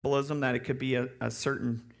symbolism that it could be a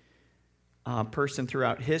certain person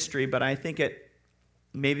throughout history, but I think it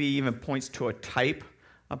maybe even points to a type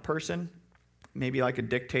of person, maybe like a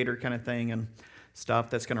dictator kind of thing and stuff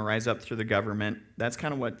that's going to rise up through the government. That's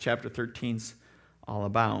kind of what chapter 13's all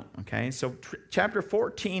about, okay? So chapter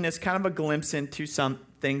 14 is kind of a glimpse into some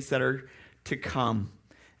things that are to come.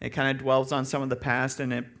 It kind of dwells on some of the past,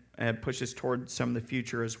 and it pushes toward some of the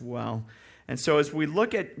future as well. And so as we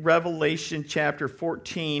look at Revelation chapter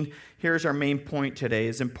 14, here's our main point today.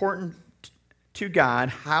 It's important to God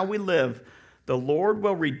how we live. The Lord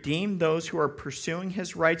will redeem those who are pursuing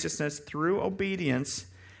his righteousness through obedience,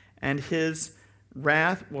 and his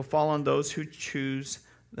wrath will fall on those who choose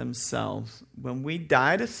themselves. When we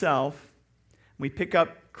die to self, we pick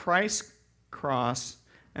up Christ's cross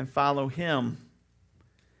and follow him,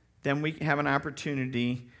 then we have an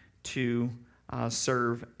opportunity to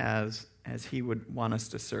serve as he would want us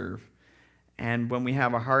to serve. And when we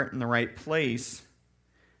have our heart in the right place,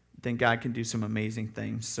 then God can do some amazing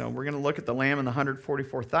things. So we're going to look at the Lamb and the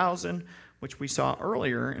 144,000, which we saw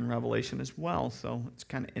earlier in Revelation as well. So it's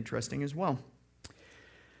kind of interesting as well.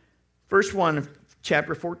 Verse 1 of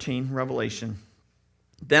chapter 14, Revelation.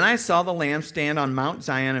 Then I saw the Lamb stand on Mount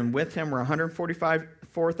Zion, and with him were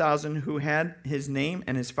 144,000 who had his name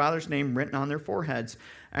and his Father's name written on their foreheads.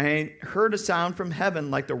 I heard a sound from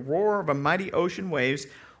heaven like the roar of a mighty ocean waves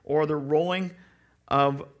or the rolling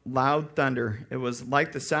of loud thunder. It was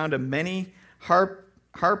like the sound of many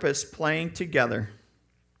harpists playing together.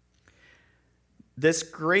 This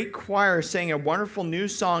great choir sang a wonderful new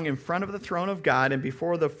song in front of the throne of God and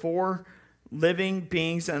before the four living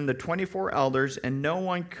beings and the 24 elders, and no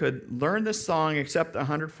one could learn the song except the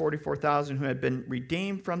 144,000 who had been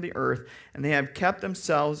redeemed from the earth, and they have kept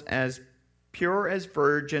themselves as pure as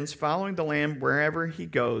virgins, following the Lamb wherever he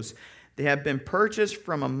goes. They have been purchased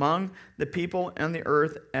from among the people on the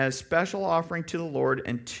earth as special offering to the Lord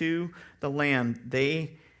and to the Lamb.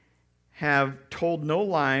 They have told no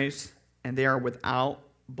lies, and they are without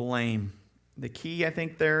blame. The key, I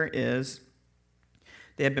think, there is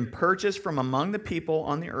they have been purchased from among the people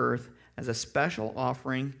on the earth as a special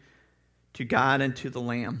offering to God and to the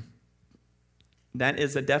Lamb. That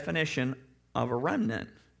is a definition of a remnant.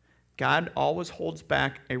 God always holds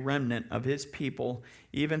back a remnant of his people.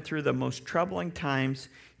 Even through the most troubling times,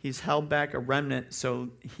 he's held back a remnant so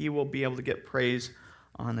he will be able to get praise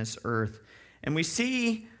on this earth. And we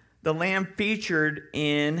see the Lamb featured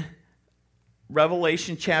in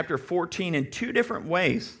Revelation chapter 14 in two different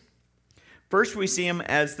ways. First, we see him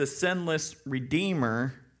as the sinless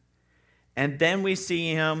Redeemer, and then we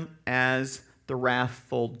see him as the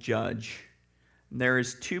wrathful Judge. There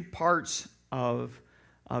is two parts of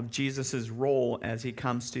Jesus' role as he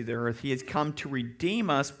comes to the earth. He has come to redeem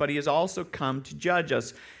us, but he has also come to judge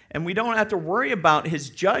us. And we don't have to worry about his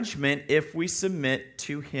judgment if we submit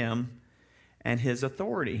to him and his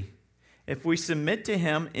authority. If we submit to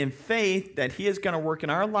him in faith that he is going to work in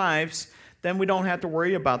our lives, then we don't have to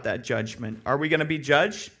worry about that judgment. Are we going to be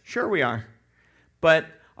judged? Sure we are. But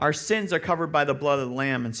our sins are covered by the blood of the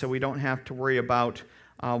Lamb, and so we don't have to worry about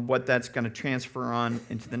what that's going to transfer on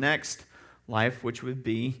into the next life, which would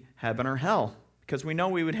be heaven or hell, because we know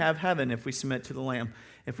we would have heaven if we submit to the Lamb.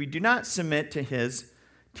 If we do not submit to his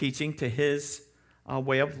teaching, to his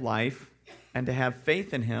way of life, and to have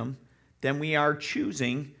faith in him, then we are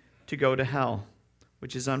choosing to go to hell,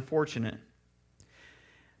 which is unfortunate.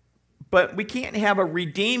 But we can't have a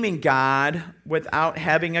redeeming God without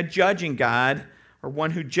having a judging God, or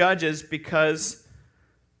one who judges, because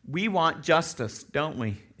we want justice, don't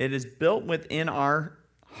we? It is built within our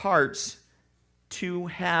hearts to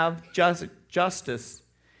have justice.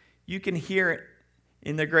 You can hear it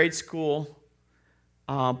in the grade school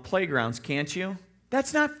playgrounds, can't you?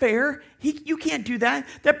 That's not fair. You can't do that.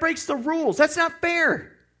 That breaks the rules. That's not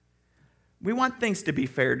fair. We want things to be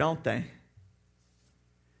fair, don't they?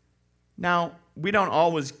 Now, we don't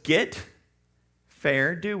always get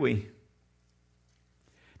fair, do we?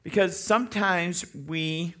 Because sometimes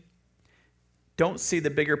we don't see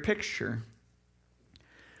the bigger picture.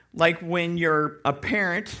 Like when you're a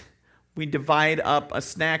parent, we divide up a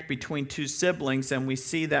snack between two siblings, and we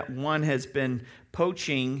see that one has been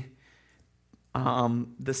poaching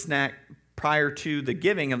the snack prior to the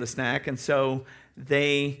giving of the snack, and so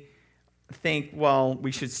they think, well, we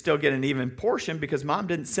should still get an even portion because Mom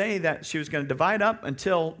didn't say that she was going to divide up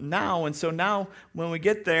until now, and so now when we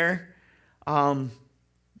get there,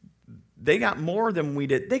 they got more than we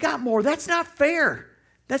did. They got more. That's not fair.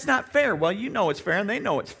 That's not fair. Well, you know it's fair, and they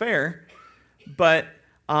know it's fair. But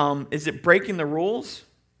is it breaking the rules?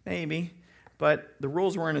 Maybe. But the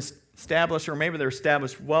rules weren't established, or maybe they're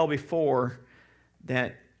established well before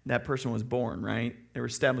that that person was born, right? They were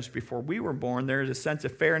established before we were born. There is a sense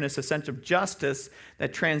of fairness, a sense of justice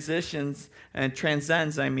that transcends,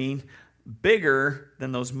 bigger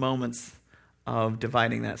than those moments of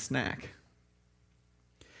dividing that snack.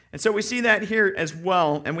 And so we see that here as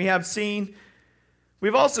well. And we've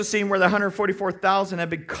also seen where the 144,000 have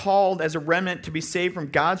been called as a remnant to be saved from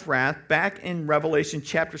God's wrath back in Revelation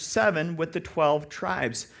chapter 7 with the 12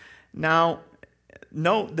 tribes. Now,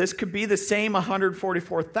 note, this could be the same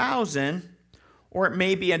 144,000, or it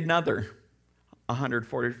may be another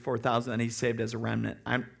 144,000 that he saved as a remnant.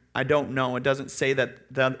 I don't know. It doesn't say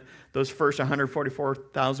that those first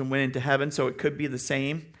 144,000 went into heaven, so it could be the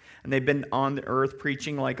same. And they've been on the earth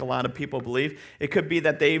preaching like a lot of people believe. It could be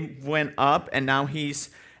that they went up and now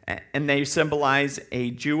and they symbolize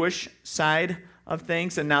a Jewish side of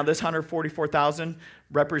things. And now this 144,000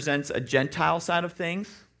 represents a Gentile side of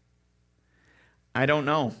things. I don't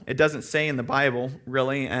know. It doesn't say in the Bible,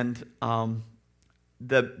 really. And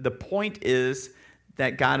the point is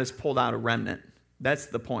that God has pulled out a remnant. That's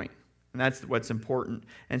the point. And that's what's important.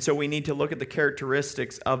 And so we need to look at the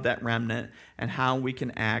characteristics of that remnant and how we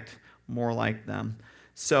can act more like them.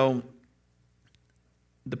 So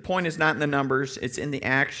the point is not in the numbers. It's in the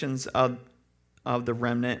actions of the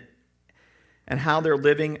remnant and how they're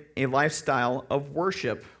living a lifestyle of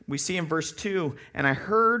worship. We see in verse 2, and I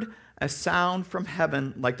heard a sound from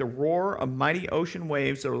heaven like the roar of mighty ocean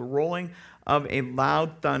waves or the rolling of a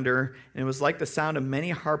loud thunder, and it was like the sound of many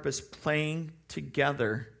harpists playing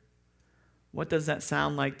together. What does that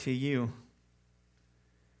sound like to you?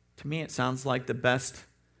 To me, it sounds like the best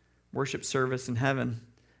worship service in heaven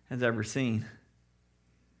has ever seen.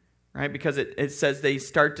 Right? Because it says they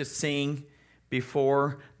start to sing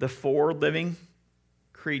before the 4 living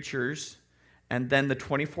creatures and then the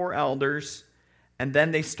 24 elders, and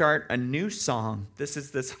then they start a new song. This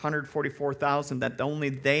is this 144,000 that only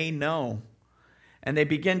they know. And they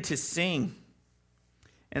begin to sing.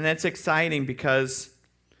 And that's exciting because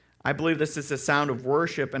I believe this is the sound of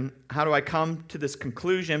worship. And how do I come to this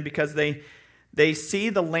conclusion? Because they see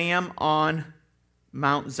the Lamb on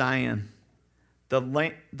Mount Zion. The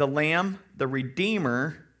Lamb, the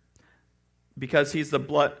Redeemer, because he's the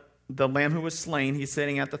Lamb who was slain. He's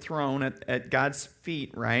sitting at the throne at God's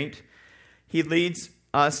feet, right? He leads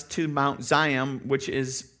us to Mount Zion, which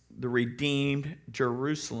is the redeemed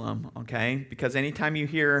Jerusalem, okay? Because anytime you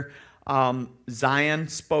hear Zion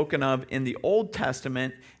spoken of in the Old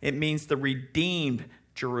Testament, it means the redeemed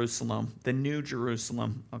Jerusalem, the new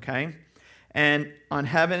Jerusalem, okay? And on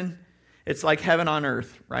heaven, it's like heaven on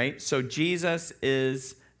earth, right? So Jesus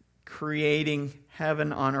is creating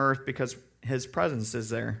heaven on earth because his presence is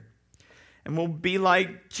there. And we'll be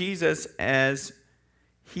like Jesus as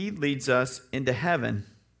he leads us into heaven.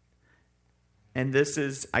 And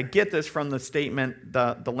I get this from the statement,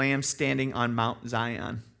 the Lamb standing on Mount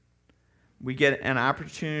Zion. We get an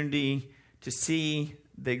opportunity to see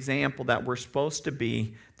the example that we're supposed to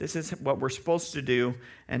be. This is what we're supposed to do,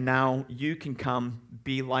 and now you can come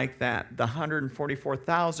be like that. The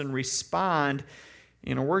 144,000 respond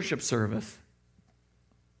in a worship service.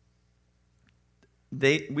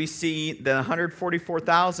 We see the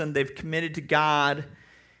 144,000, they've committed to God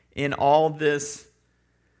in all this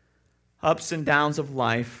ups and downs of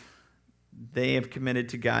life. They have committed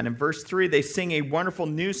to God. In verse 3, they sing a wonderful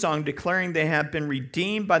new song declaring they have been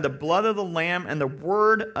redeemed by the blood of the Lamb and the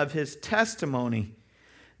word of his testimony.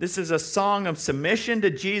 This is a song of submission to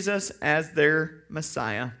Jesus as their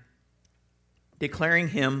Messiah, declaring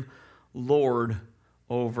him Lord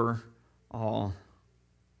over all,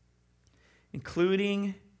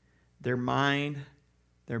 including their mind,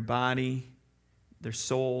 their body, their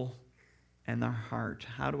soul, and their heart.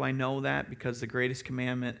 How do I know that? Because the greatest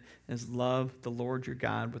commandment is love the Lord your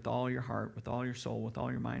God with all your heart, with all your soul, with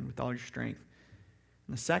all your mind, with all your strength.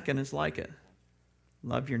 And the second is like it.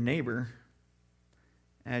 Love your neighbor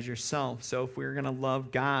as yourself. So if we're going to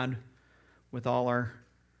love God with all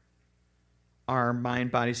our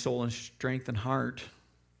mind, body, soul, and strength and heart,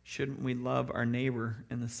 shouldn't we love our neighbor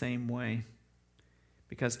in the same way?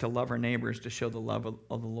 Because to love our neighbor is to show the love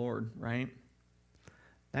of the Lord, right?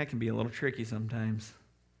 That can be a little tricky sometimes.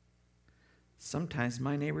 Sometimes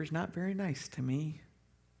my neighbor's not very nice to me.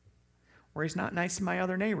 Or he's not nice to my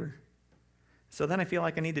other neighbor. So then I feel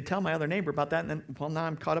like I need to tell my other neighbor about that. And then, well, now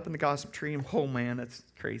I'm caught up in the gossip tree. And, oh, man, that's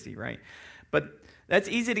crazy, right? But that's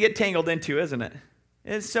easy to get tangled into, isn't it?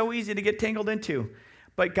 It's so easy to get tangled into.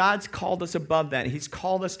 But God's called us above that. He's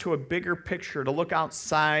called us to a bigger picture, to look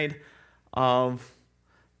outside of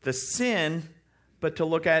the sin, but to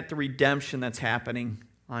look at the redemption that's happening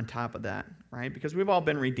on top of that, right? Because we've all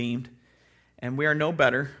been redeemed, and we are no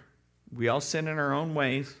better. We all sin in our own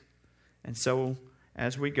ways. And so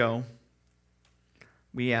as we go,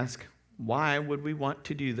 we ask, why would we want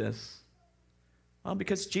to do this? Well,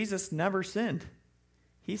 because Jesus never sinned.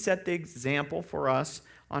 He set the example for us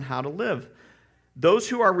on how to live. Those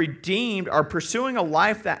who are redeemed are pursuing a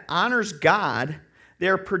life that honors God. They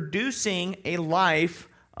are producing a life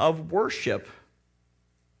of worship.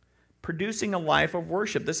 Producing a life of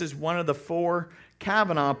worship. This is one of the 4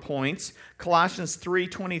 Kavanaugh points. Colossians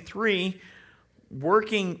 3:23,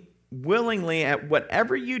 working willingly at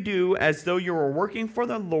whatever you do as though you were working for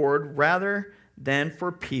the Lord rather than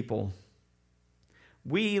for people.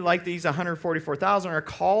 We, like these 144,000, are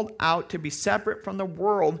called out to be separate from the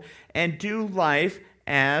world and do life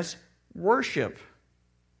as worship.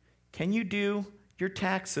 Can you do your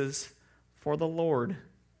taxes for the Lord?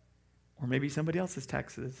 Or maybe somebody else's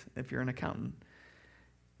taxes if you're an accountant.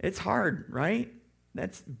 It's hard, right?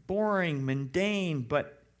 That's boring, mundane,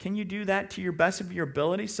 but can you do that to your best of your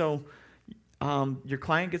ability so your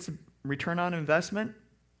client gets a return on investment?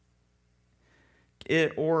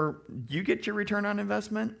 Or you get your return on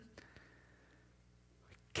investment?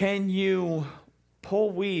 Can you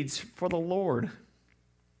pull weeds for the Lord?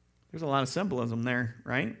 There's a lot of symbolism there,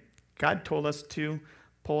 right? God told us to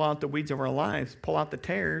pull out the weeds of our lives, pull out the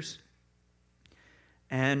tares,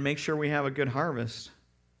 and make sure we have a good harvest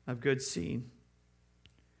of good seed.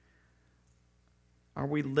 Are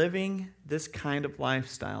we living this kind of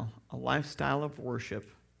lifestyle, a lifestyle of worship?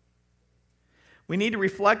 We need to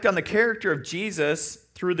reflect on the character of Jesus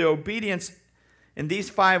through the obedience in these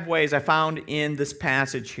 5 ways I found in this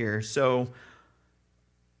passage here. So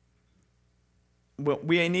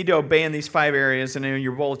we need to obey in these 5 areas, and in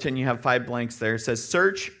your bulletin you have 5 blanks there. It says,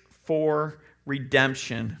 search for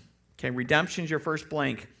redemption. Okay, redemption is your first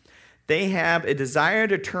blank. They have a desire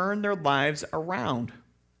to turn their lives around.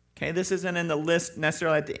 Okay, this isn't in the list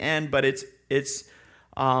necessarily at the end, but it's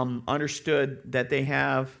understood that they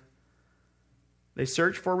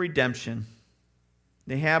search for redemption.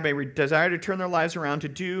 They have a desire to turn their lives around, to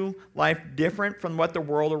do life different from what the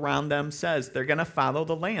world around them says. They're going to follow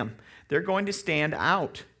the Lamb. They're going to stand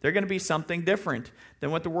out. They're going to be something different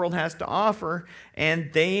than what the world has to offer,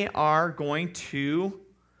 and they are going to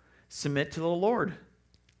submit to the Lord.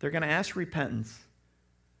 They're going to ask repentance.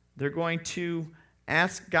 They're going to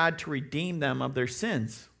ask God to redeem them of their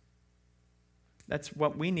sins. That's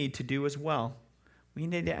what we need to do as well. We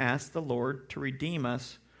need to ask the Lord to redeem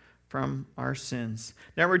us from our sins.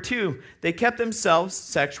 Number 2, they kept themselves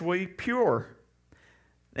sexually pure.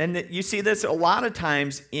 And you see this a lot of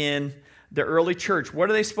times in the early church. What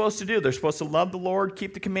are they supposed to do? They're supposed to love the Lord,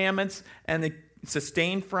 keep the commandments, and they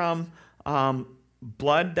sustain from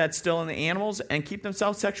blood that's still in the animals, and keep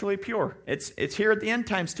themselves sexually pure. It's here at the end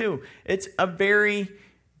times too. It's a very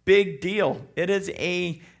big deal. It is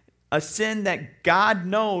a sin that God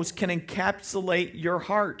knows can encapsulate your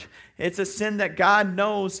heart. It's a sin that God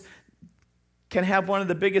knows can have one of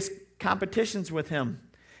the biggest competitions with him.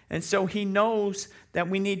 And so he knows that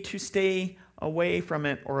we need to stay away from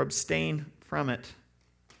it or abstain from it.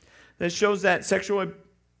 This shows that sexual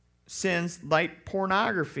sins like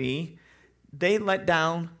pornography, they let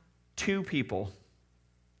down 2 people.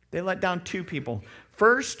 They let down 2 people.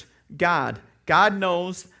 First, God. God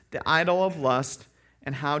knows the idol of lust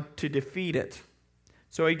and how to defeat it.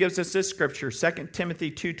 So he gives us this scripture. 2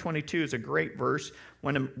 Timothy 2:22 is a great verse,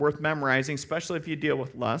 one worth memorizing, especially if you deal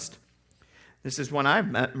with lust. This is one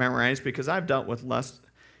I've memorized because I've dealt with lust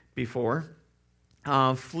before.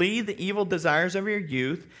 Flee the evil desires of your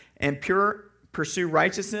youth and pursue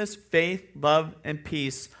righteousness, faith, love, and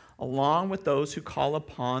peace, along with those who call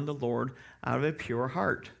upon the Lord out of a pure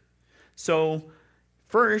heart. So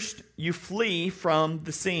first, you flee from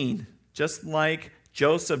the scene, just like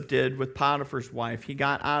Joseph did with Potiphar's wife. He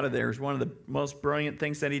got out of there. It was one of the most brilliant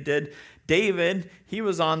things that he did. David, he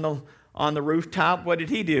was on the rooftop. What did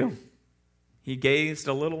he do? He gazed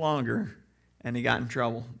a little longer, and he got in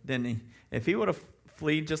trouble, didn't he? If he would have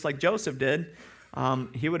fled just like Joseph did,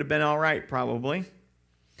 he would have been all right, probably.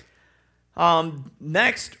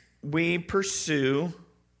 Next, we pursue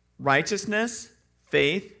righteousness,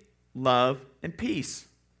 faith, love, and peace.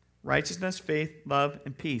 Righteousness, faith, love,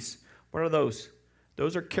 and peace. What are those?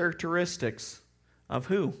 Those are characteristics of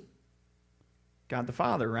who? God the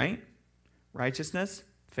Father, right? Righteousness,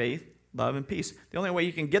 faith, love, and peace. The only way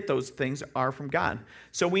you can get those things are from God.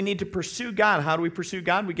 So we need to pursue God. How do we pursue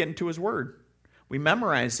God? We get into his word. We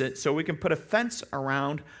memorize it so we can put a fence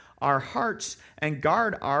around our hearts and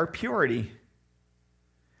guard our purity.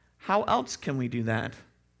 How else can we do that?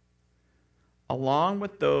 Along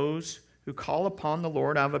with those who call upon the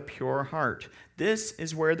Lord out of a pure heart. This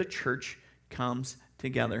is where the church comes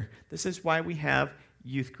together. This is why we have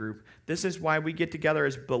youth group. This is why we get together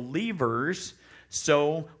as believers,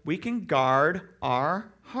 so we can guard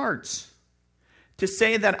our hearts. To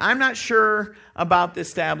say that I'm not sure about the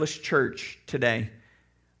established church today,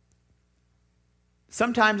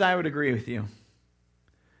 sometimes I would agree with you.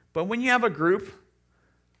 But when you have a group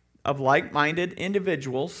of like-minded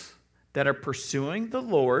individuals that are pursuing the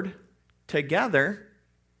Lord together,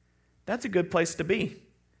 that's a good place to be.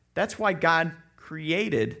 That's why God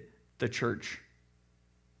created the church.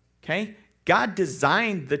 Okay? God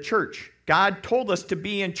designed the church. God told us to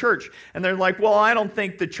be in church. And they're like, well, I don't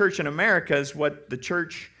think the church in America is what the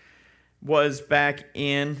church was back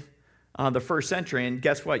in the first century. And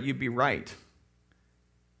guess what? You'd be right.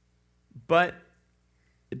 But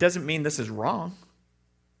it doesn't mean this is wrong.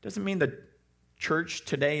 It doesn't mean the church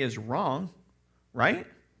today is wrong, right?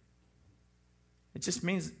 It just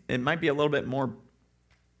means it might be a little bit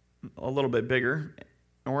bigger,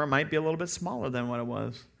 or it might be a little bit smaller than what it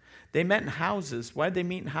was. They met in houses. Why did they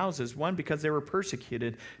meet in houses? One, because they were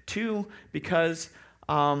persecuted. Two, because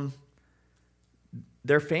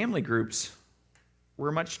their family groups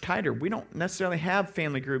were much tighter. We don't necessarily have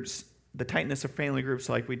family groups, the tightness of family groups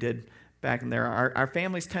like we did back in there. Our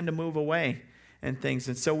families tend to move away and things,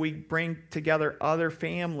 and so we bring together other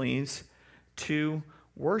families to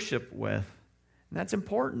worship with. And that's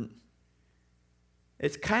important.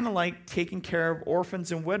 It's kind of like taking care of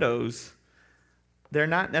orphans and widows. They're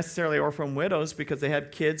not necessarily orphan widows because they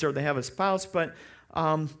have kids or they have a spouse, but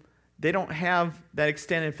they don't have that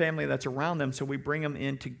extended family that's around them, so we bring them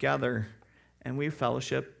in together and we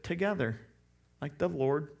fellowship together like the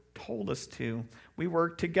Lord told us to. We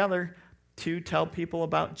work together to tell people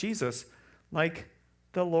about Jesus like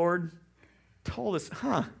the Lord told us.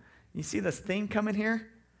 You see this theme coming here?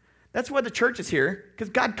 That's why the church is here, because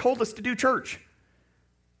God told us to do church.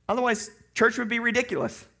 Otherwise, church would be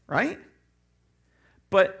ridiculous, right?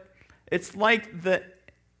 But it's like the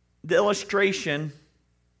illustration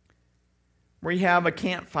where you have a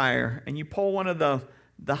campfire and you pull one of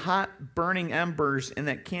the hot burning embers in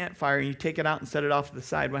that campfire and you take it out and set it off to the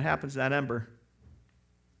side. What happens to that ember?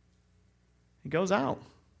 It goes out,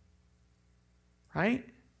 right?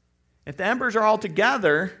 If the embers are all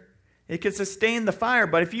together, it can sustain the fire.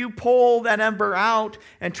 But if you pull that ember out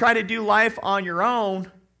and try to do life on your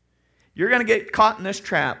own, you're going to get caught in this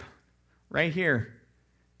trap right here.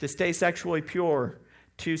 To stay sexually pure,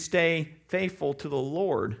 to stay faithful to the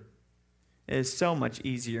Lord is so much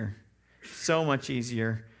easier. So much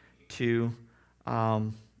easier to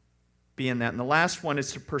be in that. And the last one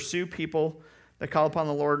is to pursue people that call upon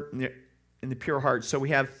the Lord in the pure heart. So we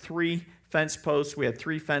have 3 fence posts. We have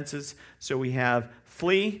 3 fences. So we have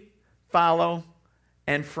flee, follow,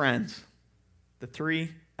 and friends. The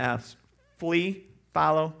 3 F's. Flee,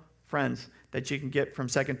 follow, friends, that you can get from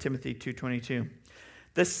 2 Timothy 2:22.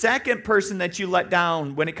 The second person that you let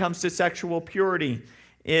down when it comes to sexual purity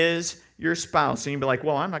is your spouse. And you'll be like,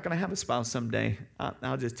 well, I'm not going to have a spouse someday.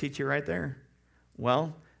 I'll just teach you right there.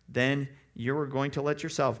 Well, then you're going to let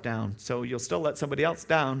yourself down. So you'll still let somebody else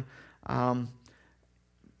down by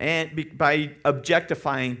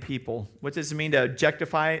objectifying people. What does it mean to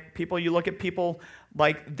objectify people? You look at people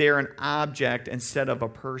like they're an object instead of a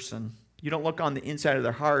person. You don't look on the inside of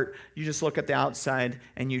their heart. You just look at the outside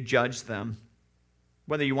and you judge them.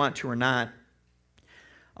 Whether you want to or not,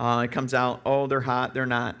 it comes out, oh, they're hot, they're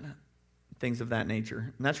not, things of that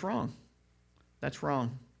nature. And that's wrong. That's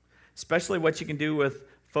wrong. Especially what you can do with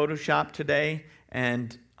Photoshop today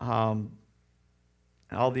and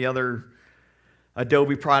all the other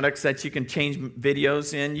Adobe products that you can change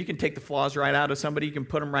videos in. You can take the flaws right out of somebody. You can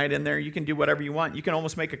put them right in there. You can do whatever you want. You can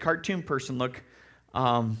almost make a cartoon person look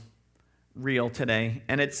real today.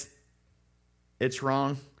 And it's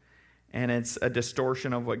wrong. And it's a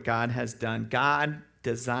distortion of what God has done. God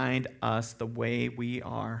designed us the way we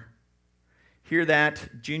are. Hear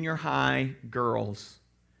that, junior high girls.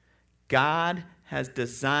 God has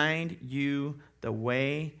designed you the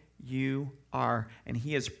way you are. And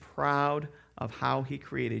He is proud of how He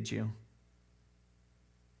created you.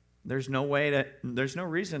 There's no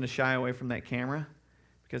reason to shy away from that camera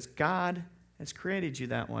because God has created you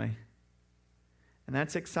that way. And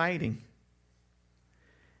that's exciting.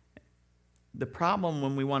 The problem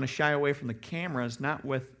when we want to shy away from the camera is not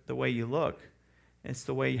with the way you look. It's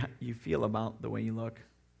the way you feel about the way you look,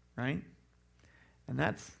 right? And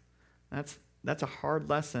that's a hard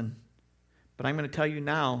lesson. But I'm going to tell you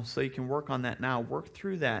now so you can work on that now. Work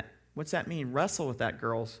through that. What's that mean? Wrestle with that,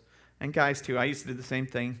 girls. And guys, too. I used to do the same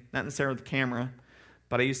thing. Not necessarily with the camera,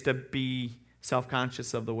 but I used to be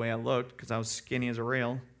self-conscious of the way I looked because I was skinny as a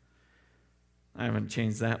rail. I haven't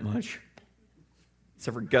changed that much.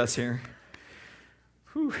 Except for Gus here.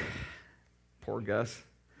 Whew. Poor Gus.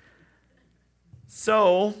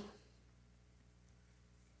 So,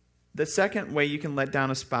 the second way you can let down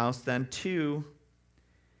a spouse then too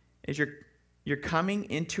is you're coming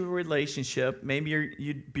into a relationship. Maybe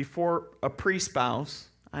you before a pre-spouse.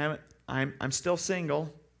 I'm still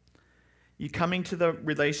single. You coming to the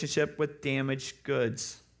relationship with damaged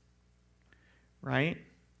goods, right?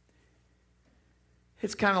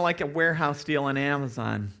 It's kind of like a warehouse deal on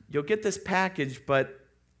Amazon. You'll get this package, but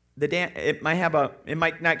it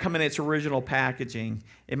might not come in its original packaging.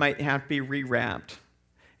 It might have to be rewrapped.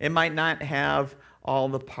 It might not have all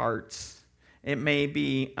the parts. It may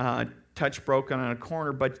be touch broken on a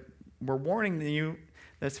corner, but we're warning you.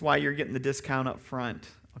 That's why you're getting the discount up front,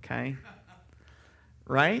 okay?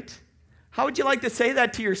 Right? How would you like to say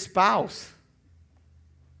that to your spouse?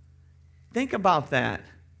 Think about that.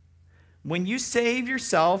 When you save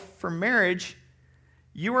yourself for marriage,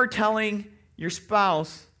 you are telling your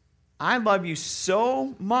spouse, I love you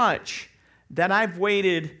so much that I've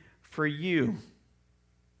waited for you.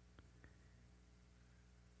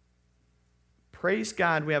 Praise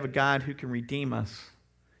God, we have a God who can redeem us,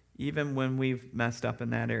 even when we've messed up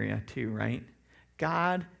in that area too, right?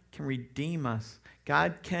 God can redeem us.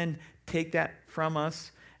 God can take that from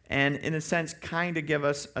us and, in a sense, kind of give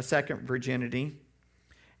us a second virginity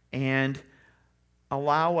and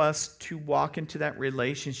allow us to walk into that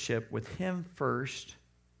relationship with Him first.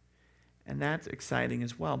 And that's exciting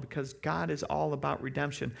as well, because God is all about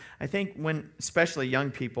redemption. I think especially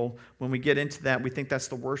young people, when we get into that, we think that's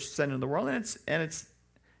the worst sin in the world, and it's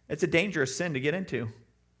a dangerous sin to get into,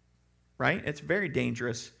 right? It's very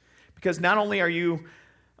dangerous, because not only are you,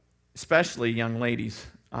 especially young ladies,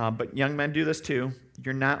 but young men do this too,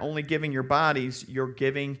 you're not only giving your bodies, you're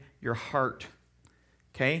giving your heart.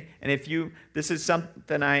 Okay? And this is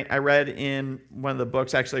something I read in one of the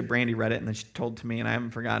books. Actually, Brandy read it, and then she told it to me, and I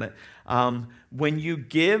haven't forgot it. When you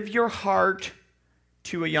give your heart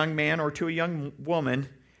to a young man or to a young woman,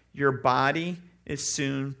 your body is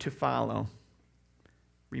soon to follow.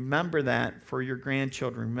 Remember that for your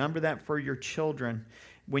grandchildren. Remember that for your children.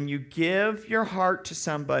 When you give your heart to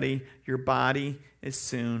somebody, your body is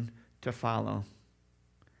soon to follow.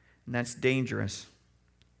 And that's dangerous,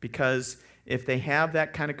 because if they have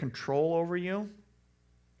that kind of control over you,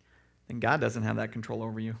 then God doesn't have that control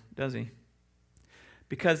over you, does He?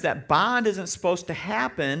 Because that bond isn't supposed to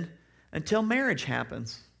happen until marriage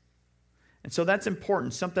happens. And so that's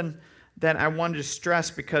important, something that I wanted to stress,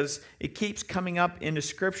 because it keeps coming up into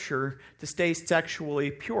Scripture to stay sexually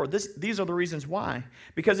pure. These are the reasons why.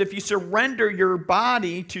 Because if you surrender your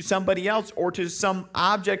body to somebody else, or to some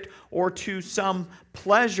object, or to some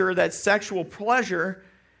pleasure, that's sexual pleasure,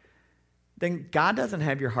 then God doesn't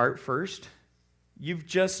have your heart first. You've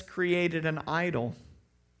just created an idol.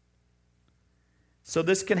 So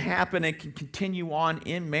this can happen and can continue on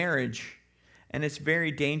in marriage. And it's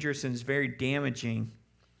very dangerous and it's very damaging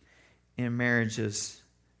in marriages.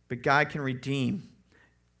 But God can redeem.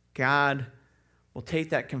 God will take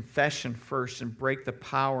that confession first and break the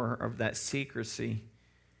power of that secrecy.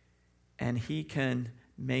 And He can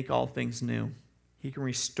make all things new. He can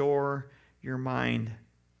restore your mind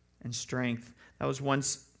and strength. That was one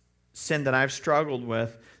sin that I've struggled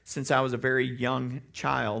with since I was a very young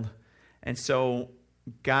child. And so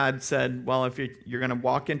God said, well, if you're going to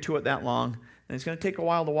walk into it that long, then it's going to take a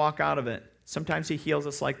while to walk out of it. Sometimes He heals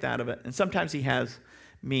us like that of it. And sometimes He has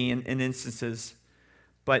me in instances.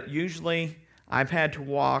 But usually I've had to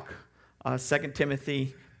walk 2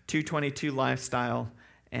 Timothy 2:22 lifestyle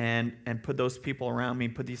and put those people around me,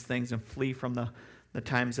 put these things, and flee from the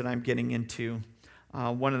times that I'm getting into.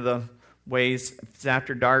 One of the ways, if it's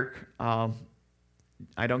after dark, I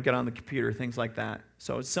don't get on the computer, things like that.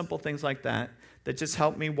 So it's simple things like that just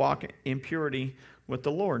help me walk in purity with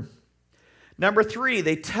the Lord. Number 3,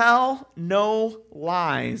 they tell no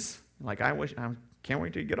lies. Like, I can't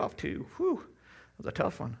wait to get off too. Whew, that was a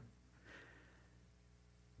tough one.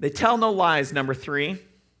 They tell no lies, number 3.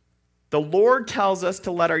 The Lord tells us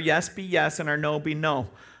to let our yes be yes and our no be no.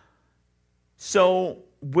 So,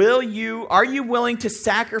 are you willing to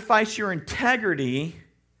sacrifice your integrity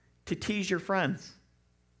to tease your friends?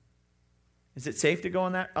 Is it safe to go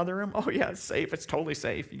in that other room? Oh yeah, it's safe. It's totally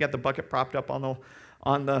safe. You got the bucket propped up on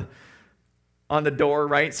the door,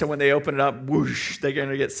 right? So when they open it up, whoosh, they're going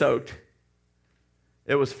to get soaked.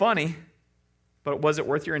 It was funny, but was it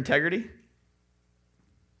worth your integrity?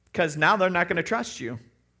 Because now they're not going to trust you.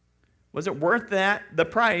 Was it worth the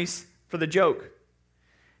price for the joke?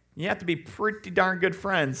 You have to be pretty darn good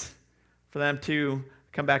friends for them to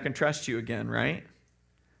come back and trust you again, right?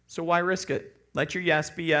 So why risk it? Let your yes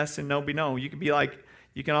be yes and no be no. You could be like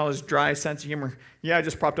You can always dry sense of humor. Yeah, I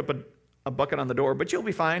just propped up a bucket on the door, but you'll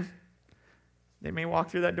be fine. They may walk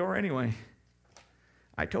through that door anyway.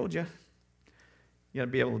 I told you. You got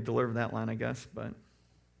to be able to deliver that line, I guess. But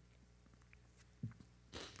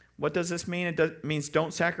what does this mean? It means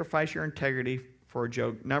don't sacrifice your integrity for a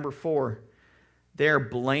joke. Number 4, they are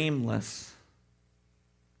blameless.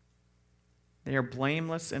 They are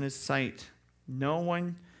blameless in his sight. No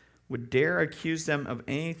one would dare accuse them of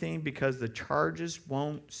anything because the charges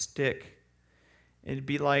won't stick. It'd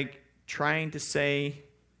be like trying to say,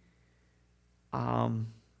 I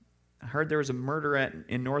heard there was a murder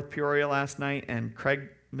in North Peoria last night, and Craig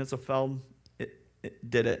Misselfeld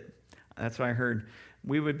did it. That's what I heard.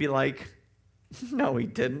 We would be like, no, he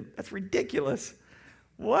didn't. That's ridiculous.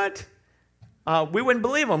 What? We wouldn't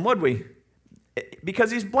believe him, would we?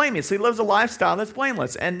 Because he's blameless. He lives a lifestyle that's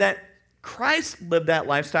blameless. And that Christ lived that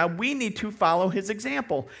lifestyle, we need to follow his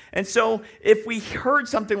example. And so if we heard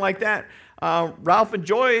something like that, Ralph and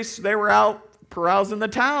Joyce, they were out carousing the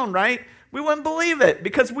town, right? We wouldn't believe it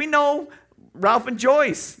because we know Ralph and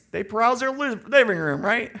Joyce. They carouse their living room,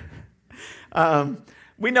 right?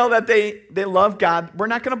 We know that they love God. We're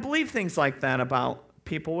not going to believe things like that about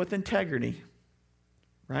people with integrity,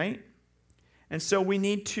 right? And so we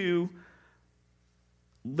need to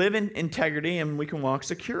live in integrity, and we can walk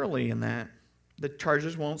securely in that. The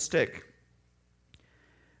charges won't stick.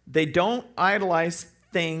 They don't idolize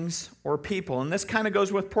things or people, and this kind of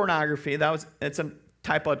goes with pornography. It's a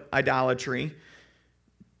type of idolatry.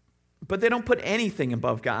 But they don't put anything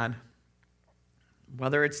above God,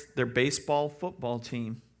 whether it's their baseball, football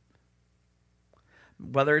team,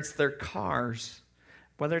 whether it's their cars,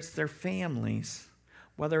 whether it's their families,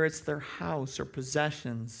 whether it's their house or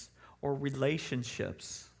possessions or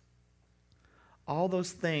relationships. All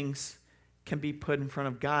those things can be put in front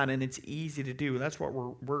of God, and it's easy to do. That's what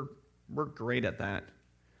we're great at that.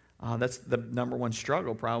 That's the number one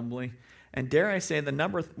struggle probably. And dare I say, the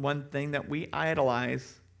number one thing that we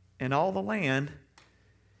idolize in all the land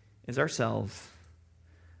is ourselves.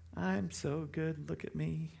 I'm so good, look at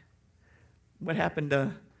me. What happened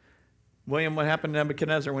to William, what happened to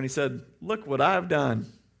Nebuchadnezzar when he said, look what I've done?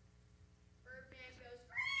 Birdman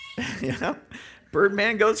goes creak. Yeah,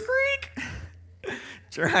 Birdman goes creak.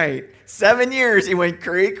 That's right. 7 years he went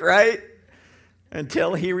creak, right?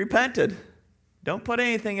 Until he repented. Don't put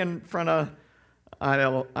anything in front of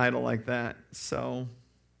idol like that. So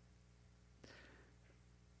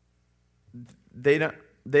they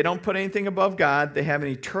don't put anything above God. They have an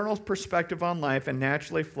eternal perspective on life and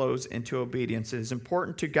naturally flows into obedience. It is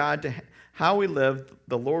important to God to how we live.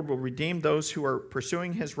 The Lord will redeem those who are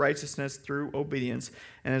pursuing his righteousness through obedience,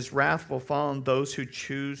 and his wrath will fall on those who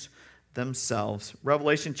choose themselves.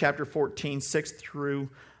 Revelation chapter 14, 6 through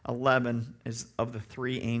 11 is of the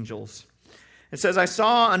 3 angels. It says, I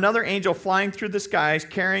saw another angel flying through the skies,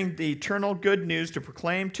 carrying the eternal good news to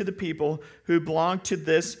proclaim to the people who belong to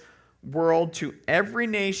this world, to every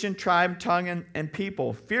nation, tribe, tongue, and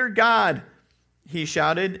people. Fear God, he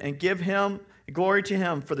shouted, and give him glory to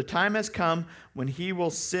him, for the time has come when he will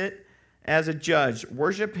sit as a judge.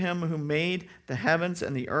 Worship him who made the heavens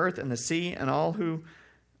and the earth and the sea and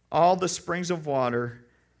all the springs of water.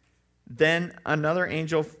 Then another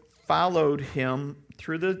angel followed him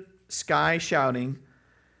through the sky, shouting,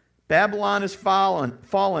 Babylon is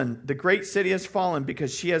fallen, the great city has fallen,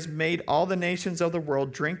 because she has made all the nations of the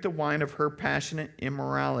world drink the wine of her passionate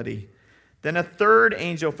immorality. Then a third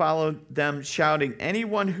angel followed them, shouting,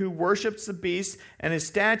 anyone who worships the beast and his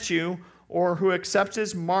statue, or who accepts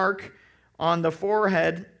his mark on the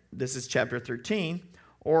forehead, this is chapter 13,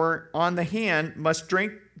 or on the hand, must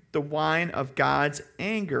drink the wine of God's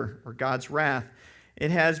anger, or God's wrath.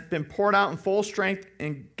 It has been poured out in full strength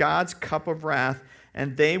in God's cup of wrath,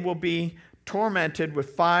 and they will be tormented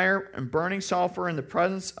with fire and burning sulfur in the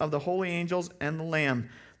presence of the holy angels and the Lamb.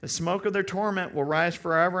 The smoke of their torment will rise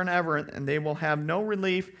forever and ever, and they will have no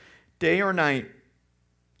relief day or night,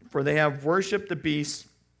 for they have worshipped the beast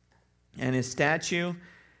and his statue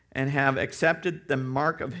and have accepted the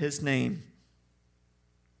mark of his name.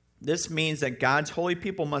 This means that God's holy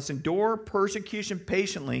people must endure persecution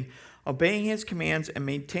patiently, obeying his commands and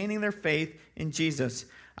maintaining their faith in Jesus.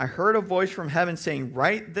 I heard a voice from heaven saying,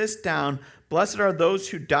 write this down. Blessed are those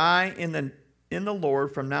who die in the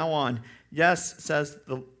Lord from now on. Yes, says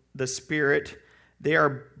the Spirit, they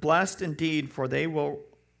are blessed indeed, for they will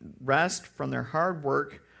rest from their hard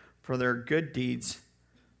work, for their good deeds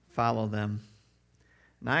follow them.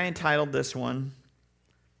 And I entitled this one,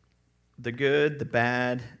 The Good, the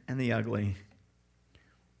Bad, and the Ugly.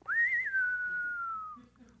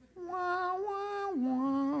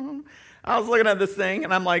 I was looking at this thing,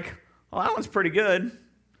 and I'm like, Well, that one's pretty good.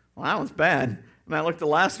 Well, that one's bad. And I looked at the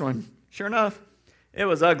last one. Sure enough, it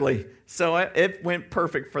was ugly. So it went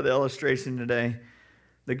perfect for the illustration today.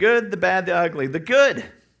 The good, the bad, the ugly. The good.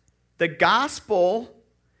 The gospel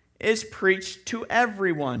is preached to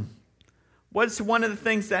everyone. What's one of the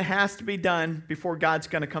things that has to be done before God's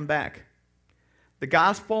going to come back? The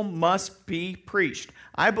gospel must be preached.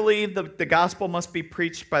 I believe that the gospel must be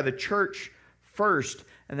preached by the church first,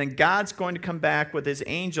 and then God's going to come back with his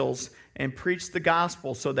angels and preach the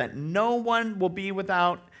gospel so that no one will be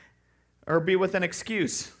without or be with an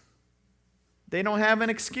excuse. They don't have an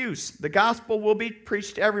excuse. The gospel will be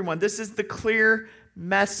preached to everyone. This is the clear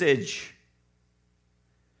message.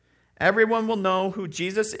 Everyone will know who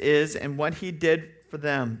Jesus is and what he did for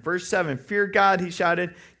them. Verse 7, fear God, he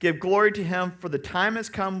shouted. Give glory to him, for the time has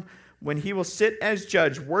come when he will sit as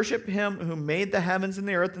judge. Worship him who made the heavens and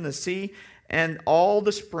the earth and the sea and all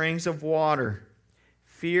the springs of water.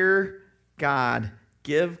 Fear God.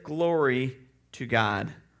 Give glory to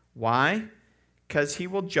God. Why? Because he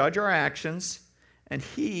will judge our actions, and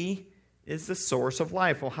he is the source of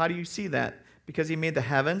life. Well, how do you see that? Because he made the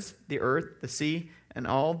heavens, the earth, the sea, and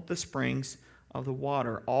all the springs of the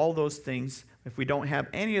water. All those things. If we don't have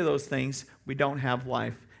any of those things, we don't have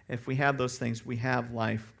life. If we have those things, we have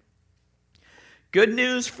life. Good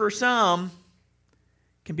news for some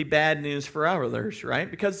can be bad news for others, right?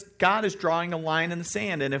 Because God is drawing a line in the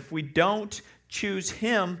sand, and if we don't choose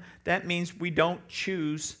him, that means we don't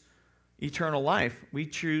choose eternal life. We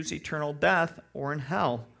choose eternal death or in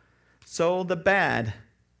hell. So the bad,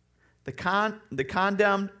 the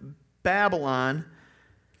condemned Babylon,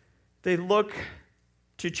 we looked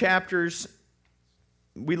to chapters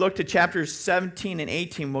 17 and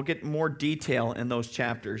 18. We'll get more detail in those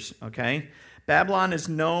chapters, okay? Babylon is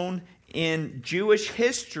known in Jewish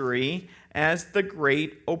history as the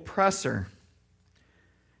great oppressor.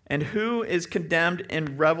 And who is condemned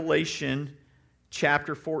in Revelation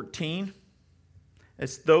chapter 14?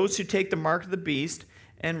 It's those who take the mark of the beast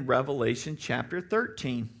in Revelation chapter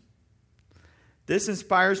 13. This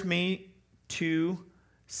inspires me to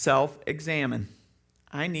self-examine.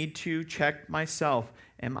 I need to check myself.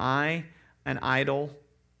 Am I an idol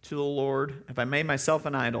to the Lord? Have I made myself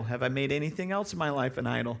an idol? Have I made anything else in my life an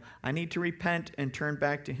idol? I need to repent and turn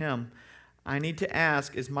back to him. I need to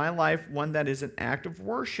ask, is my life one that is an act of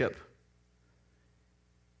worship?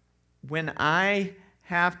 When I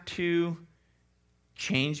have to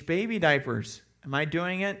change baby diapers, am I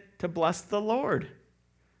doing it to bless the Lord?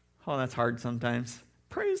 Oh, that's hard sometimes.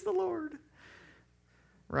 Praise the Lord.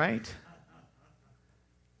 Right?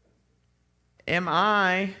 Am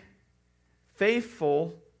I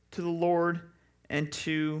faithful to the Lord and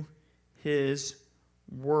to his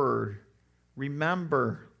word?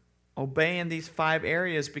 Remember, obey in these 5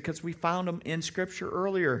 areas because we found them in Scripture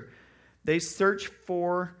earlier. They search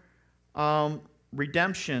for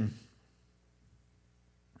redemption.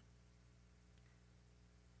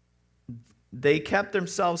 They kept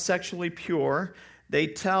themselves sexually pure. They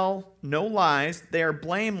tell no lies. They are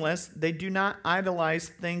blameless. They do not idolize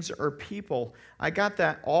things or people. I got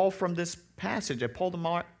that all from this passage. I pulled them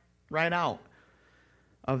right out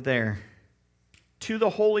of there. To the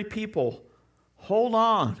holy people, hold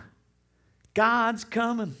on. God's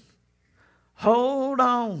coming. Hold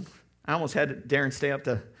on. I almost had Darren stay up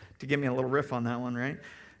to give me a little riff on that one, right?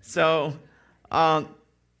 So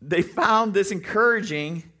they found this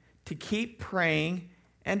encouraging to keep praying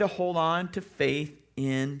and to hold on to faith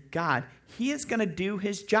in God. He is going to do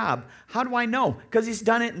his job. How do I know? Because he's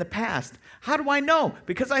done it in the past. How do I know?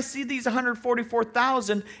 Because I see these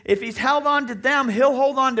 144,000. If he's held on to them, he'll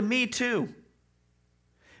hold on to me too.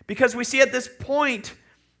 Because we see at this point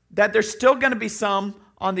that there's still going to be some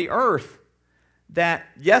on the earth that,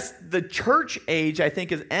 yes, the church age, I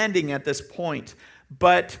think, is ending at this point.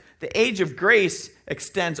 But the age of grace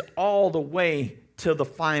extends all the way to the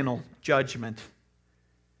final judgment.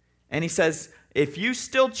 And he says, if you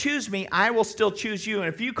still choose me, I will still choose you.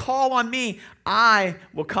 And if you call on me, I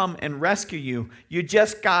will come and rescue you. You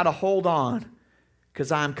just got to hold on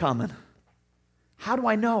because I'm coming. How do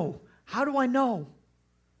I know? How do I know?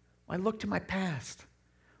 I look to my past.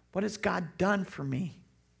 What has God done for me?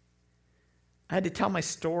 I had to tell my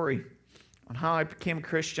story on how I became a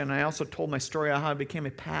Christian. I also told my story on how I became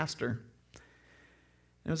a pastor.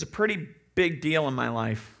 It was a pretty big deal in my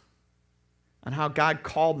life on how God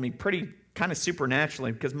called me pretty kind of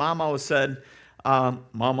supernaturally, because Mom always said,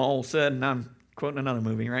 and I'm quoting another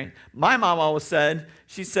movie, right? My mom always said,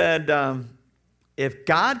 she said, if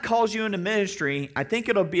God calls you into ministry, I think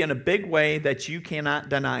it'll be in a big way that you cannot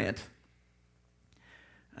deny it.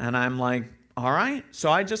 And I'm like, all right.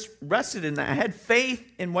 So I just rested in that. I had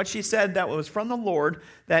faith in what she said that was from the Lord,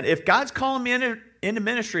 that if God's calling me into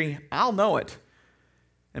ministry, I'll know it.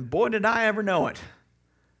 And boy, did I ever know it,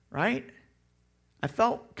 right? I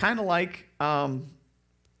felt kind of like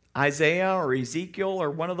Isaiah or Ezekiel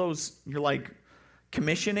or one of those, you're like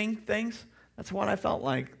commissioning things. That's what I felt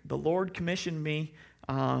like. The Lord commissioned me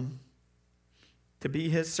to be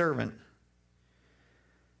his servant.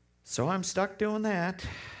 So I'm stuck doing that.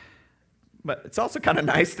 But it's also kind of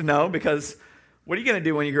nice to know, because what are you going to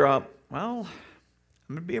do when you grow up? Well,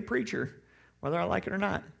 I'm going to be a preacher, whether I like it or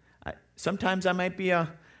not. Sometimes I might be a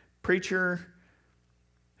preacher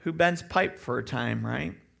who bends pipe for a time,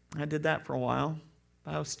 right? I did that for a while.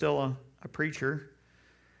 I was still a preacher.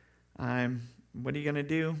 What are you going to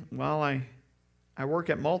do? Well, I work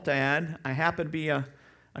at Multi-Ed. I happen to be a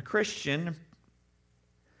Christian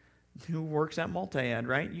who works at Multi-Ed,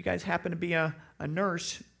 right? You guys happen to be a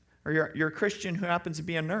nurse, or you're a Christian who happens to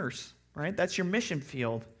be a nurse, right? That's your mission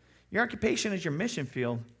field. Your occupation is your mission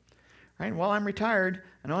field, right? Well, I'm retired.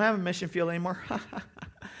 I don't have a mission field anymore. It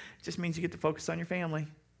just means you get to focus on your family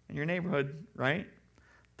and your neighborhood, right?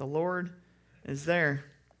 The Lord is there.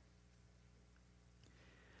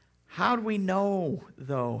 How do we know,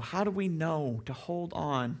 though? How do we know to hold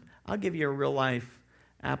on? I'll give you a real life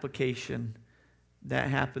application that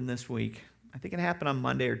happened this week. I think it happened on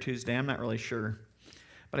Monday or Tuesday. I'm not really sure.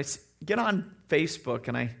 But I get on Facebook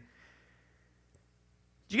and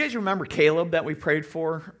do you guys remember Caleb that we prayed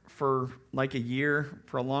for like a year,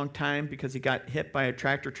 for a long time, because he got hit by a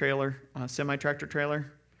tractor trailer, a semi-tractor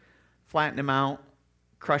trailer, flattened him out,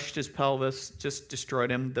 crushed his pelvis, just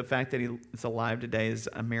destroyed him. The fact that he is alive today is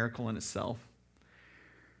a miracle in itself.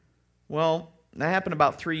 Well, that happened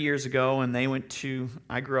about 3 years ago, and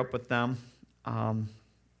I grew up with them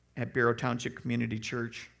at Bureau Township Community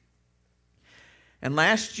Church. And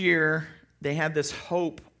last year, they had this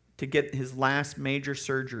hope to get his last major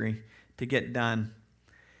surgery to get done.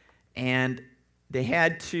 And they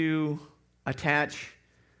had to attach,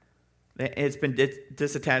 it's been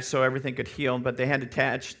disattached so everything could heal, but they had to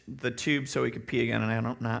attach the tube so he could pee again, and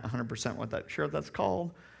I'm not 100% sure what that's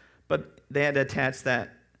called, but they had to attach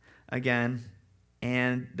that again.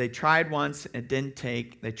 And they tried once, it didn't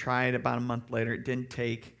take. They tried about a month later, it didn't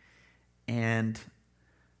take. And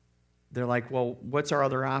they're like, well, what's our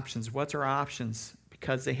other options? What's our options?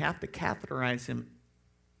 Because they have to catheterize him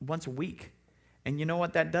once a week. And you know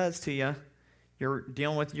what that does to you? You're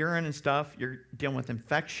dealing with urine and stuff. You're dealing with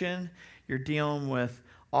infection. You're dealing with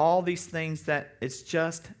all these things that it's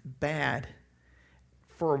just bad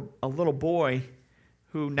for a little boy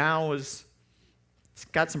who now is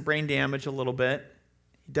got some brain damage a little bit.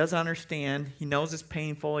 He doesn't understand. He knows it's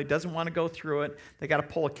painful. He doesn't want to go through it. They got to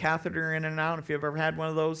pull a catheter in and out. If you've ever had one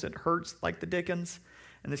of those, it hurts like the dickens.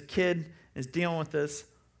 And this kid is dealing with this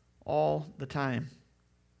all the time.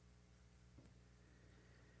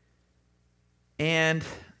 And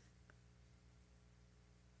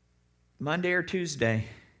Monday or Tuesday,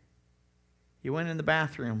 he went in the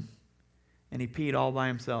bathroom and he peed all by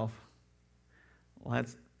himself. Well,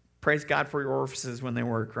 praise God for your orifices when they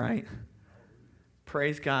work, right?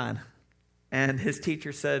 Praise God. And his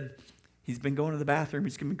teacher said, he's been going to the bathroom.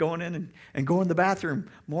 He's been going in and going to the bathroom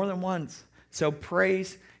more than once. So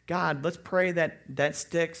praise God. Let's pray that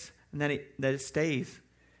sticks and that it stays.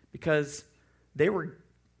 Because they were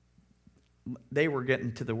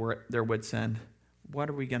getting to their wits' end. What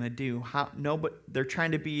are we going to do? But they're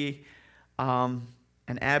trying to be an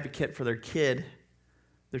advocate for their kid.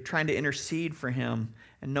 They're trying to intercede for him,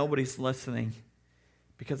 and nobody's listening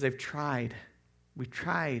because they've tried. We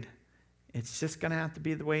tried. It's just going to have to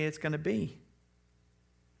be the way it's going to be.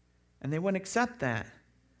 And they wouldn't accept that.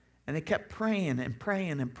 And they kept praying and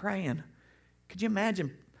praying and praying. Could you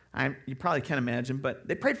imagine? You probably can't imagine, but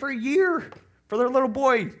they prayed for a year for their little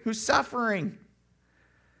boy who's suffering.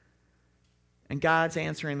 And God's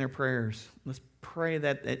answering their prayers. Let's pray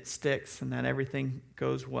that it sticks and that everything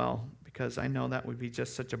goes well, because I know that would be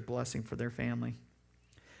just such a blessing for their family.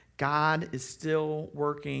 God is still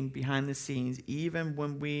working behind the scenes, even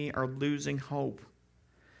when we are losing hope.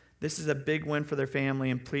 This is a big win for their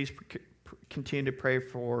family, and please continue to pray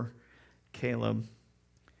for Caleb.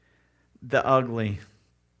 The ugly.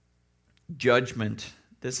 Judgment.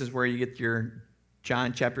 This is where you get your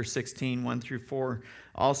John chapter 16, 1 through 4.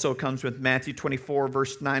 Also comes with Matthew 24,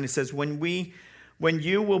 verse 9. It says, When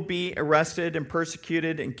you will be arrested and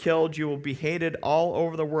persecuted and killed, you will be hated all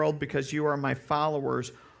over the world because you are my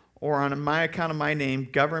followers, or on my account of my name.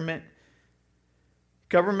 Government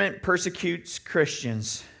persecutes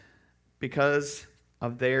Christians because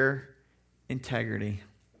of their integrity.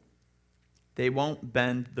 They won't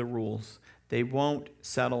bend the rules. They won't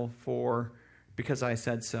settle for because I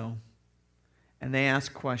said so. And they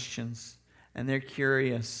ask questions, and they're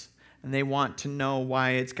curious, and they want to know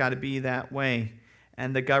why it's got to be that way.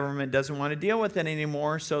 And the government doesn't want to deal with it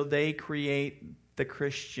anymore, so they create the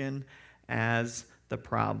Christian as the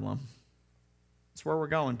problem. That's where we're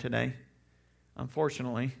going today,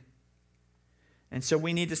 unfortunately. And so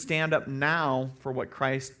we need to stand up now for what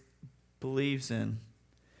Christ believes in.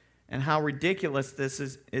 And how ridiculous this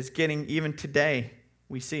is getting even today.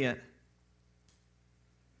 We see it.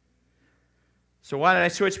 So why did I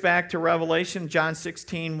switch back to Revelation? John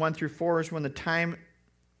 16, 1 through 4 is when the time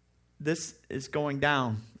this is going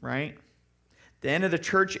down, right? The end of the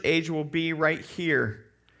church age will be right here.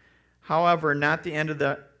 However, not the end of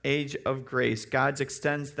the age of grace. God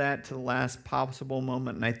extends that to the last possible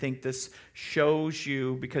moment. And I think this shows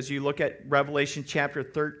you, because you look at Revelation chapter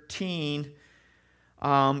 13,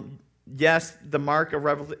 yes, the mark of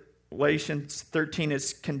Revelation 13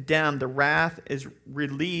 is condemned. The wrath is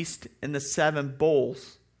released in the 7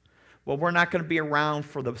 bowls. Well, we're not going to be around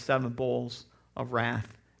for the 7 bowls of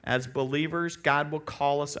wrath. As believers, God will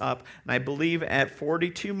call us up. And I believe at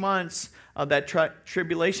 42 months of that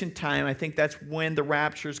tribulation time, I think that's when the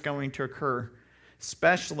rapture is going to occur,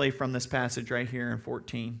 especially from this passage right here in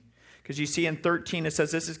 14. Because you see in 13 it says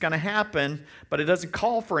this is going to happen, but it doesn't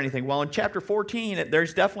call for anything. Well, in chapter 14,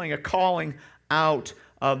 there's definitely a calling out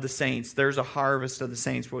of the saints. There's a harvest of the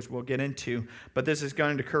saints, which we'll get into. But this is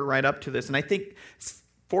going to occur right up to this. And I think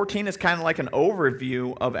 14 is kind of like an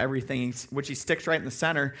overview of everything, which he sticks right in the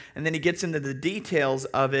center. And then he gets into the details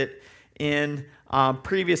of it in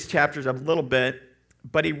previous chapters a little bit.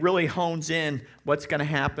 But he really hones in what's going to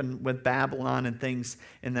happen with Babylon and things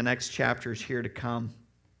in the next chapters here to come.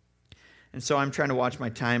 And so I'm trying to watch my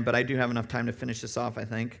time, but I do have enough time to finish this off, I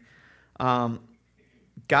think.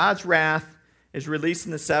 God's wrath is released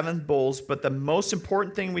in the 7 bowls, but the most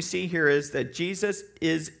important thing we see here is that Jesus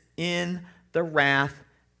is in the wrath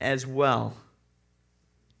as well.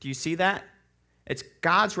 Do you see that? It's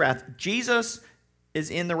God's wrath. Jesus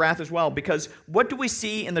is in the wrath as well, because what do we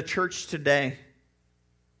see in the church today?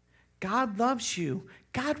 God loves you.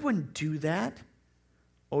 God wouldn't do that.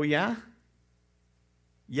 Oh, yeah?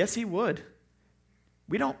 Yes, he would.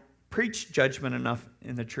 We don't preach judgment enough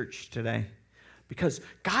in the church today because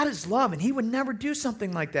God is love and he would never do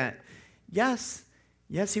something like that. Yes,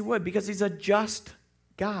 he would, because he's a just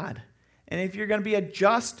God. And if you're going to be a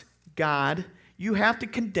just God, you have to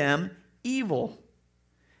condemn evil.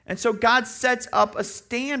 And so God sets up a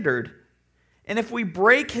standard. And if we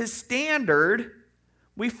break his standard,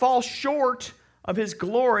 we fall short of his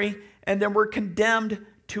glory, and then we're condemned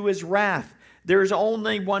to his wrath. There's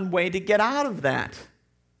only one way to get out of that.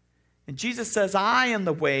 And Jesus says, I am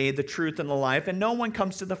the way, the truth, and the life, and no one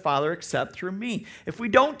comes to the Father except through me. If we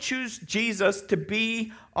don't choose Jesus to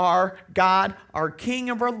be our God, our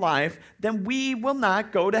King of our life, then we will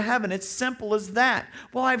not go to heaven. It's simple as that.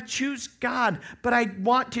 Well, I've choose God, but I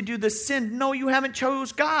want to do the sin. No, you haven't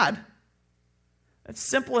chose God. It's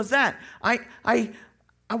simple as that. I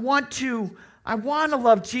want to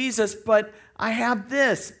love Jesus, but I have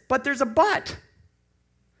this. But there's a but.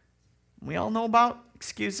 We all know about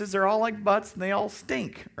excuses. They're all like buts, and they all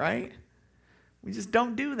stink, right? We just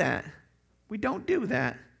don't do that. We don't do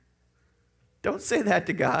that. Don't say that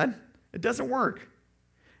to God. It doesn't work.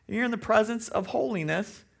 If you're in the presence of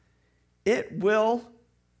holiness, every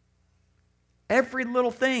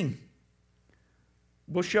little thing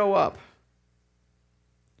will show up.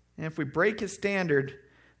 And if we break his standard,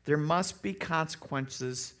 there must be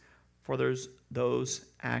consequences for those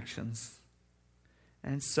actions.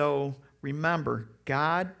 And so remember,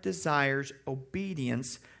 God desires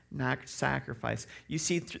obedience, not sacrifice. You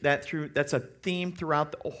see that's a theme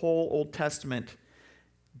throughout the whole Old Testament.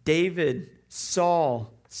 David,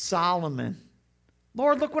 Saul, Solomon.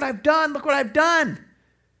 Lord, look what I've done. Look what I've done.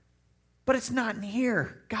 But it's not in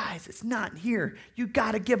here. Guys, it's not in here. You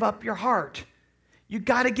got to give up your heart. You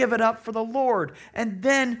got to give it up for the Lord. And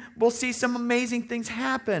then we'll see some amazing things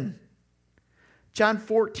happen. John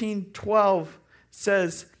 14:12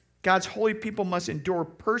 says, God's holy people must endure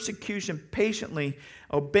persecution patiently,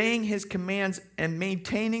 obeying his commands and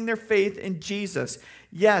maintaining their faith in Jesus.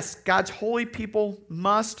 Yes, God's holy people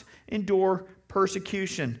must endure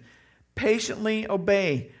persecution. Patiently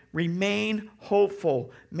obey, remain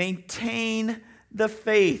hopeful, maintain the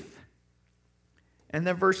faith. And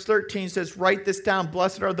then verse 13 says, write this down.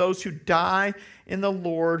 Blessed are those who die in the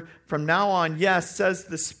Lord. From now on, yes, says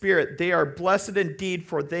the Spirit, they are blessed indeed,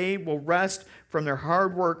 for they will rest from their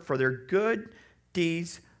hard work, for their good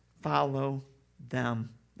deeds follow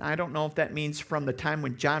them. I don't know if that means from the time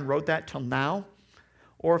when John wrote that till now,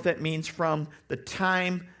 or if it means from the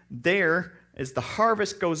time there as the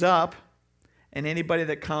harvest goes up and anybody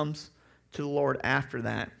that comes to the Lord after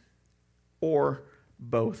that, or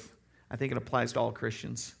both. I think it applies to all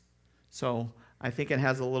Christians. So I think it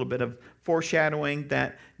has a little bit of foreshadowing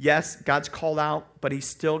that, yes, God's called out, but he's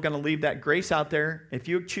still going to leave that grace out there. If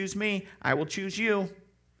you choose me, I will choose you.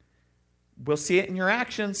 We'll see it in your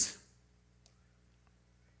actions.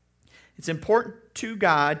 It's important to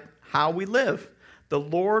God how we live. The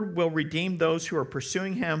Lord will redeem those who are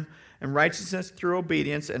pursuing him in righteousness through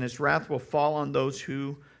obedience, and his wrath will fall on those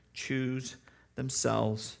who choose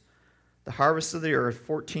themselves. The harvest of the earth,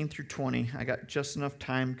 14 through 20. I got just enough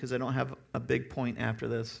time because I don't have a big point after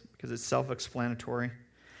this because it's self-explanatory.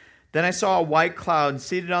 Then I saw a white cloud.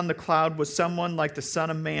 Seated on the cloud was someone like the Son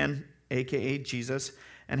of Man, a.k.a. Jesus,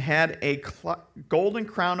 and had a golden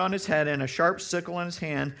crown on his head and a sharp sickle in his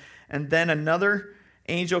hand. And then another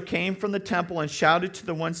angel came from the temple and shouted to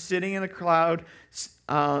the one sitting in the cloud,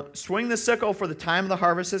 swing the sickle, for the time of the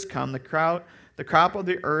harvest has come. The crop of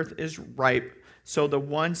the earth is ripe. So the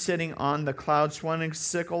one sitting on the cloud swung a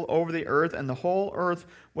sickle over the earth, and the whole earth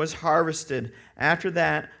was harvested. After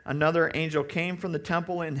that, another angel came from the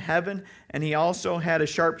temple in heaven, and he also had a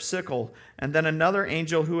sharp sickle. And then another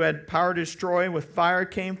angel who had power to destroy with fire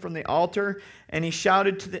came from the altar, and he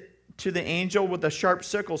shouted to the angel with a sharp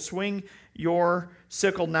sickle, swing your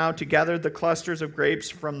sickle now to gather the clusters of grapes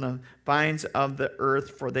from the vines of the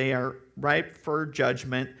earth, for they are ripe for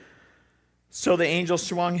judgment. So the angel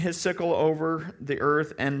swung his sickle over the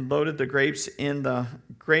earth and loaded the grapes in the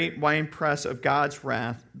great winepress of God's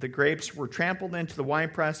wrath. The grapes were trampled into the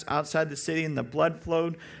winepress outside the city, and the blood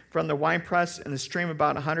flowed from the winepress in the stream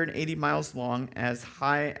about 180 miles long, as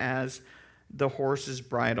high as the horse's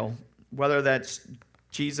bridle. Whether that's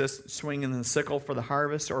Jesus swinging the sickle for the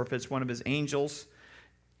harvest or if it's one of his angels,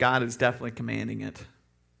 God is definitely commanding it.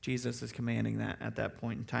 Jesus is commanding that at that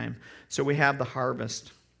point in time. So we have the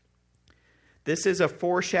harvest. This is a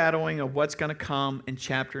foreshadowing of what's going to come in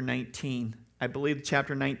chapter 19. I believe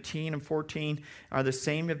chapter 19 and 14 are the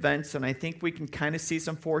same events, and I think we can kind of see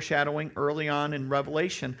some foreshadowing early on in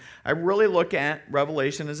Revelation. I really look at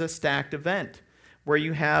Revelation as a stacked event, where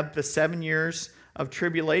you have the 7 years of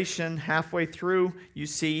tribulation. Halfway through, you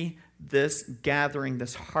see this gathering,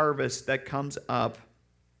 this harvest that comes up.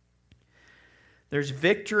 There's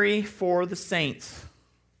victory for the saints.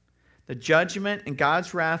 The judgment and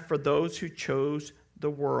God's wrath for those who chose the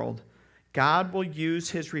world. God will use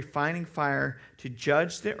his refining fire to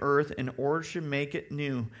judge the earth in order to make it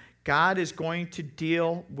new. God is going to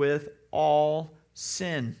deal with all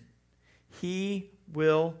sin. He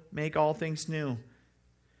will make all things new.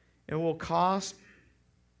 It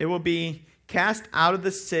will be cast out of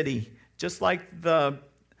the city, just like the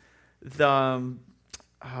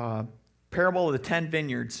parable of the 10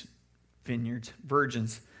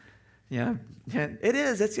 virgins. Yeah, it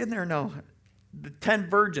is. It's in there. No, the 10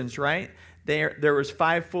 virgins, right? There was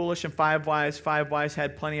 5 foolish and 5 wise. 5 wise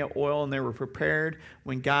had plenty of oil, and they were prepared.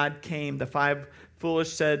 When God came, the 5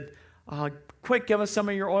 foolish said, quick, give us some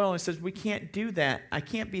of your oil. And he says, we can't do that. I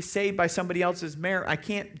can't be saved by somebody else's merit. I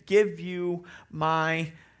can't give you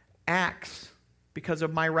my acts because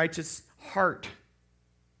of my righteous heart.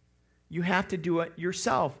 You have to do it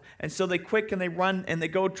yourself. And so they quick and they run and they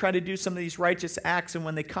go try to do some of these righteous acts. And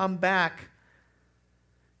when they come back,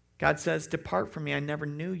 God says, depart from me, I never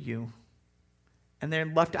knew you. And they're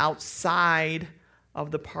left outside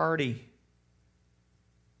of the party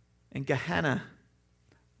in Gehenna,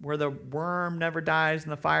 where the worm never dies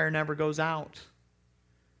and the fire never goes out.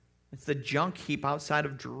 It's the junk heap outside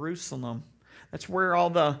of Jerusalem. That's where all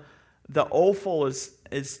the offal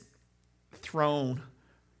is thrown.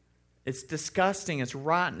 It's disgusting, it's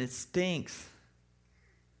rotten, it stinks.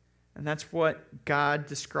 And that's what God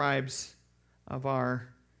describes of our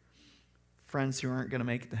friends who aren't going to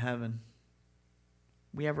make it to heaven.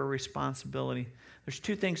 We have a responsibility. There's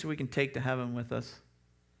 2 things that we can take to heaven with us.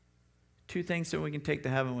 2 things that we can take to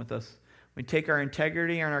heaven with us. We take our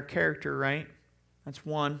integrity and our character, right? That's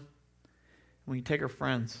one. And we can take our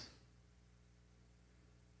friends.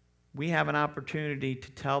 We have an opportunity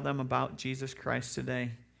to tell them about Jesus Christ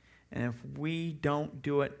today. And if we don't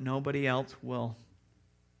do it, nobody else will.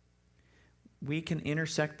 We can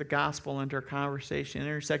intersect the gospel into our conversation,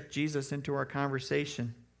 intersect Jesus into our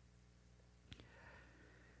conversation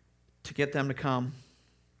to get them to come.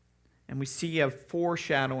 And we see a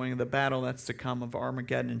foreshadowing of the battle that's to come of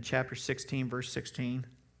Armageddon in chapter 16, verse 16.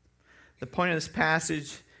 The point of this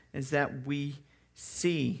passage is that we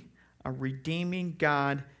see a redeeming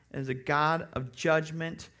God as a God of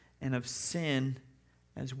judgment and of sin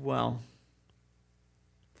as well.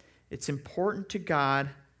 It's important to God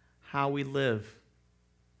how we live.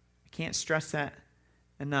 I can't stress that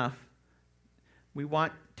enough. We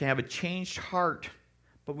want to have a changed heart,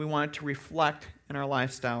 but we want it to reflect in our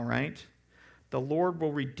lifestyle, right? The Lord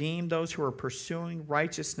will redeem those who are pursuing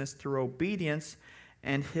righteousness through obedience,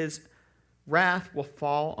 and his wrath will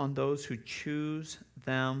fall on those who choose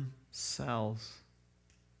themselves.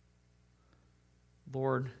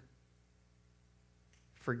 Lord,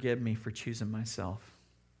 forgive me for choosing myself.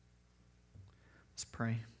 Let's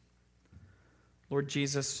pray. Lord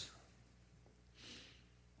Jesus,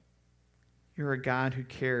 you're a God who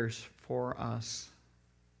cares for us.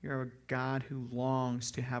 You're a God who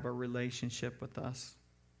longs to have a relationship with us.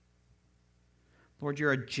 Lord,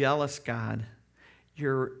 you're a jealous God.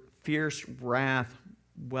 Your fierce wrath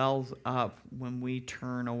wells up when we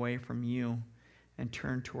turn away from you and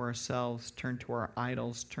turn to ourselves, turn to our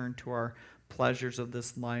idols, turn to our pleasures of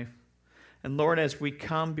this life. And Lord, as we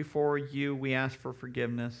come before you, we ask for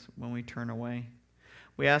forgiveness when we turn away.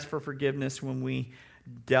 We ask for forgiveness when we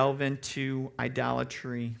delve into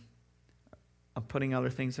idolatry, of putting other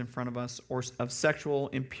things in front of us, or of sexual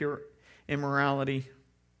immorality.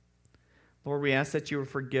 Lord, we ask that you would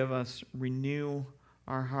forgive us, renew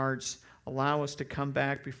our hearts, allow us to come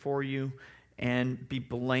back before you and be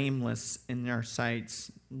blameless in our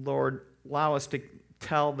sights. Lord, allow us to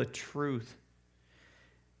tell the truth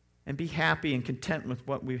and be happy and content with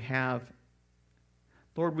what we have.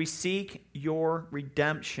 Lord, we seek your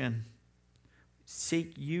redemption.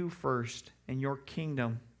 Seek you first and your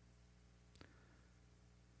kingdom.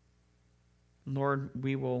 Lord,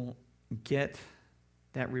 we will get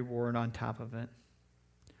that reward on top of it.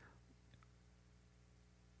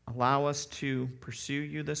 Allow us to pursue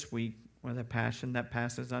you this week with a passion that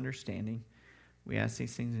passes understanding. We ask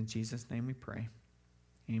these things in Jesus' name we pray.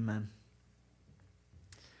 Amen.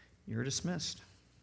 You're dismissed.